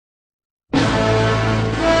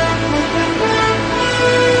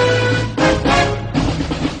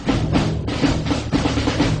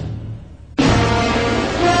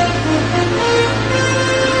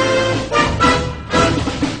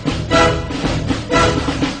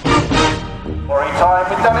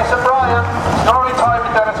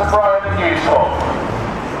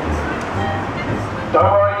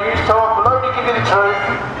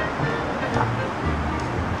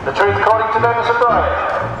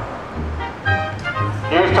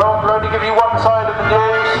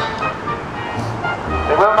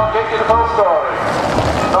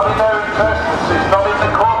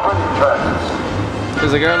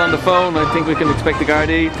There's a girl on the phone. I think we can expect the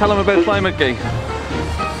Gardaí. Tell him about ClimateGate.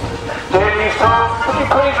 Denis, could you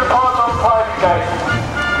please report on ClimateGate?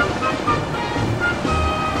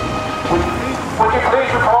 Would you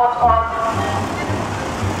please report on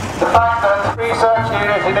the fact that the research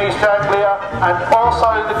unit in East Anglia and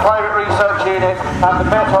also the climate research unit at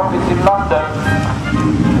the Met Office in London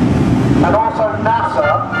and also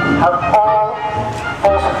NASA have all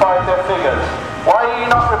falsified their figures? Why are you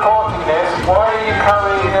not reporting this? Why are you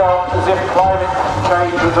carrying it on as if climate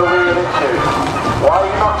change was a real issue? Why are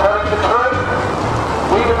you not telling the truth?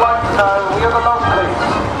 We would like to know, we are the law police.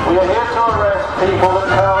 We are here to arrest people that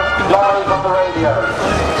tell lies on the radio.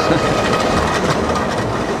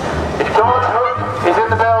 If George Hook is in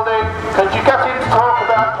the building, could you get him to talk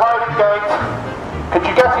about ClimateGate? Could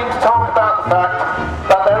you get him to talk about the fact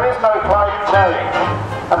that there is no climate change?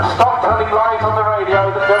 And stop telling lies on the radio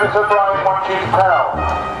that Denis O'Brien wants you to tell.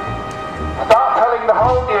 Start telling the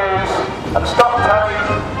whole news and stop telling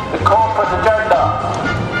the corporate agenda.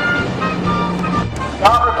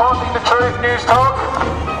 Start reporting the truth, Newstalk.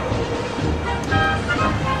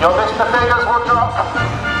 Your listener figures will drop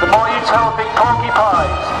the more you tell big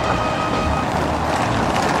porcupines.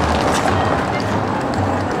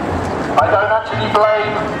 I don't actually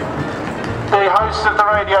blame the hosts of the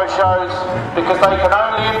radio shows because they can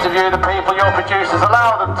only interview the people your producers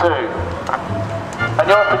allow them to. And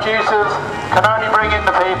your producers can only bring in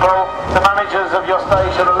the people the managers of your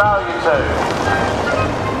station allow you to.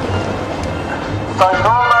 So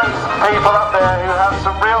for all those people up there who have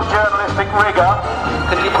some real journalistic rigour,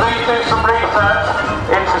 could you please do some research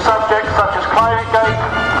into subjects such as ClimateGate,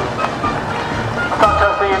 such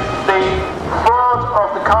as the fraud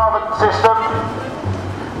of the carbon system,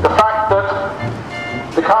 the fact that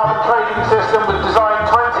the carbon trading system was designed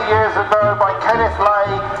 20 years ago by Kenneth Lay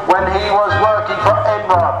when he was working for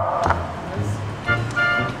Enron.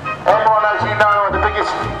 Enron, as you know, are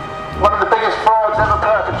one of the biggest frauds ever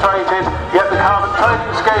perpetrated, yet the carbon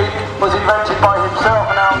trading scheme was invented by himself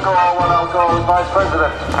and Al Gore when Al Gore was Vice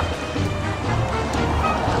President.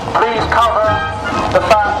 Please cover the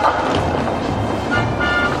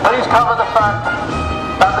fact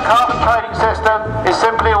that the carbon trading system is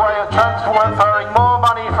simply a way of transferring more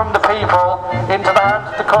money from the people into the hands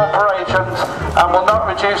of the corporations and will not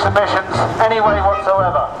reduce emissions any way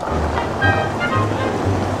whatsoever.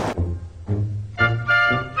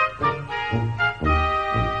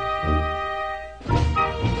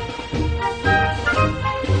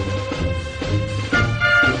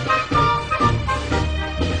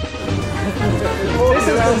 This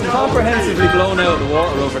is comprehensively blown out of the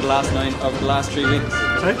water over the last 3 weeks.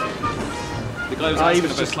 Sorry? The guy was asking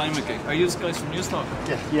about ClimateGate. Are you guys from Newstalk?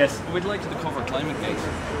 Yeah. Yes. We'd like to cover ClimateGate.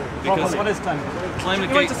 Because what is ClimateGate? ClimateGate.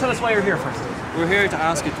 You want to tell us why you're here first? We're here to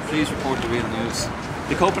ask you to please report the real news.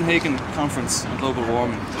 The Copenhagen Conference on Global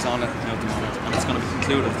Warming is on it now at the moment, and it's going to be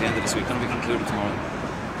concluded at the end of this week, going to be concluded tomorrow.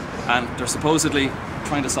 And they're supposedly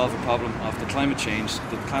trying to solve a problem of the climate change,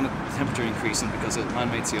 the planet temperature increasing because of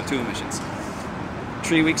man-made CO2 emissions.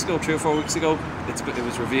 3 or 4 weeks ago, it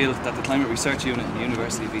was revealed that the Climate Research Unit at the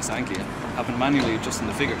University of East Anglia have been manually adjusting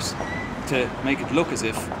the figures to make it look as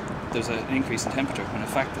if there's an increase in temperature, when in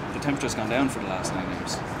fact the temperature's gone down for the last 9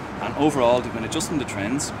 years. And overall, they've been adjusting the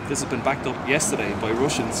trends. This has been backed up yesterday by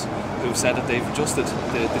Russians who've said that they've adjusted,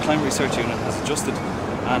 the Climate Research Unit has adjusted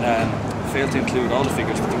and failed to include all the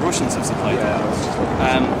figures that the Russians have supplied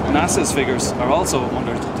them. NASA's figures are also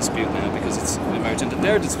under dispute now because it's emerging that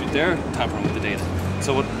they're tampering with the data.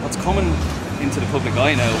 So what's coming into the public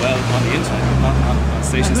eye now, well, on the internet, not on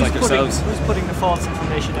stations like yourselves. Who's putting the false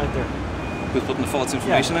information out there? Who's putting the false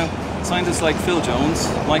information out? Scientists like Phil Jones,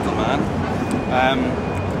 Michael Mann.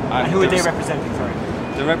 And who are they representing, sorry?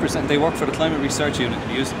 They work for the Climate Research Unit at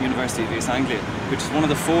the University of East Anglia, which is one of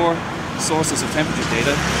the 4 sources of temperature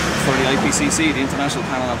data for the IPCC, the International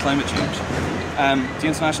Panel on Climate Change. The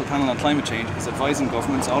International Panel on Climate Change is advising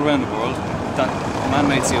governments all around the world that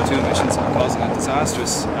man-made CO2 emissions are causing a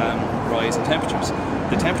disastrous rise in temperatures.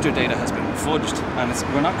 The temperature data has been fudged,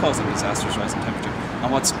 and we're not causing a disastrous rise in temperature.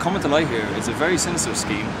 And what's coming to light here is a very sinister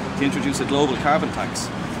scheme to introduce a global carbon tax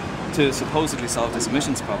to supposedly solve this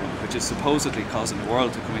emissions problem, which is supposedly causing the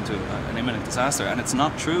world to come into an imminent disaster, and it's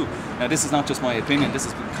not true. Now, this is not just my opinion, this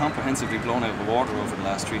has been comprehensively blown out of the water over the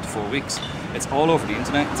last 3 to 4 weeks. It's all over the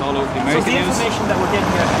internet, it's all over the American news. So the information that we're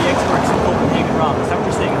getting here from the experts in Copenhagen wrong, is that what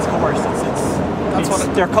you're saying? It's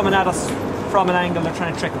coerced, they're coming at us from an angle, they're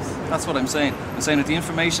trying to trick us. That's what I'm saying. I'm saying that the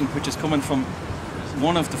information which is coming from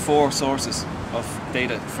one of the 4 sources of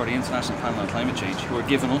data for the International Panel on Climate Change, who are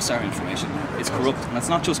giving us our information, is corrupt. And it's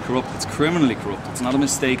not just corrupt, it's criminally corrupt. It's not a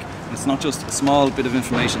mistake, and it's not just a small bit of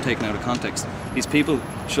information taken out of context. These people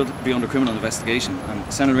should be under criminal investigation,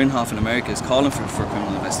 and Senator Inhofe in America is calling for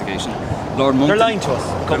criminal investigation. Lord Monckton, they're lying to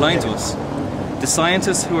us. They're lying to us. The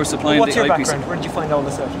scientists who are supplying what's the your IPCC... background? Where did you find all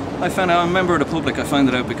this out? I found out, I'm a member of the public. I found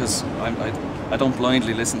it out because I don't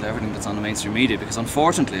blindly listen to everything that's on the mainstream media, because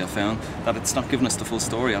unfortunately I found that it's not giving us the full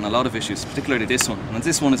story on a lot of issues, particularly this one. And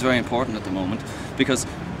this one is very important at the moment because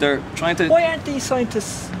they're trying to... Why aren't these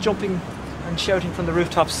scientists jumping and shouting from the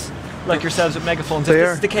rooftops like yourselves with megaphones? If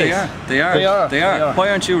this is the case. They are. Why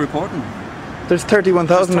aren't you reporting? There's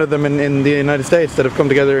 31,000 of them in the United States that have come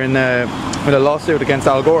together in a lawsuit against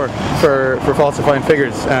Al Gore for falsifying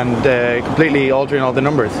figures and completely altering all the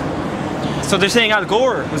numbers. So they're saying Al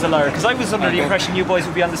Gore was a liar, because I was under the impression you boys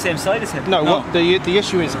would be on the same side as him. No, what the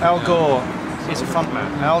issue is, Al Gore is a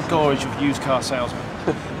frontman. Al Gore is your used car salesman.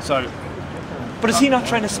 So, but is he not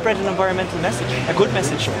trying to spread an environmental message, a good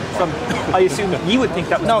message? From, I assume he would think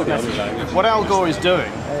that was a good message. What Al Gore is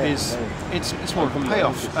doing is it's more of a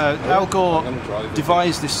payoff. Al Gore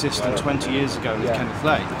devised this system 20 years ago with Kenneth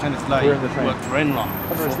Lay. Kenneth Lay worked for Enron,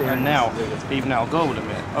 and now even Al Gore will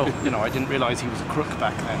admit, I didn't realise he was a crook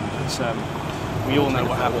back then. But, we all know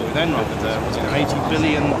what happened with Enron, with was it an 80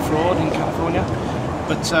 billion fraud in California?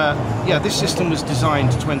 But this system was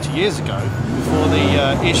designed 20 years ago, before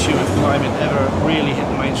the issue of climate ever really hit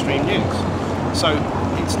the mainstream news. So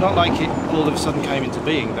it's not like it all of a sudden came into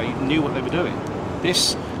being. They knew what they were doing.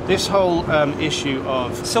 This whole issue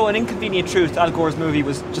of... So An Inconvenient Truth, Al Gore's movie,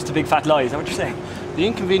 was just a big fat lie, is that what you're saying? The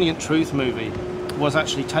Inconvenient Truth movie was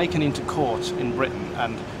actually taken into court in Britain,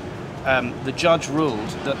 and the judge ruled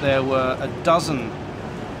that there were a dozen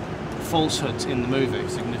falsehoods in the movie,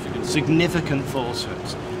 significant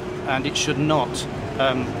falsehoods, and it should not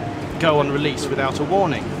go on release without a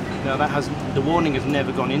warning. Now the warning has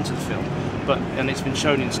never gone into the film, and it's been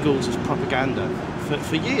shown in schools as propaganda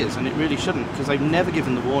for years, and it really shouldn't, because they've never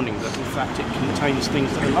given the warning that in fact it contains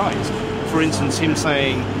things that are lies. For instance, him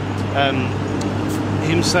saying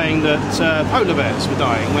that polar bears were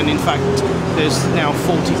dying, when in fact there's now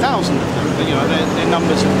 40,000 of them. Their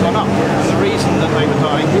numbers have gone up, and the reason that they were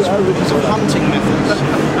dying is because of hunting methods.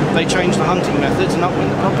 They changed the hunting methods and upwent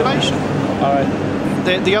the population. All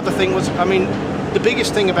right. The other thing was, the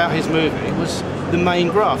biggest thing about his movie was the main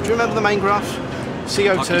graph. Do you remember the main graph?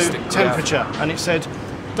 CO2, temperature, and it said,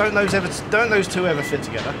 don't those two ever fit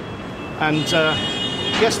together? And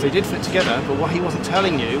yes, they did fit together, but what he wasn't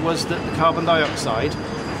telling you was that the carbon dioxide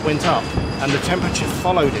went up and the temperature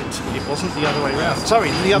followed it. It wasn't the other way around. Sorry,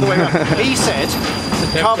 the other way around. He said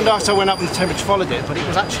the carbon dioxide went up and the temperature followed it, but it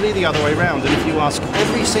was actually the other way around. And if you ask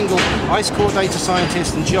every single ice core data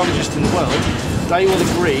scientist and geologist in the world, they will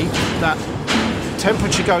agree that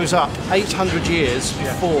temperature goes up 800 years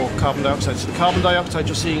before carbon dioxide. So the carbon dioxide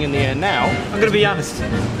you're seeing in the air now... I'm going to be honest.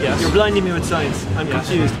 Yes. You're blinding me with science. I'm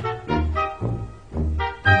confused.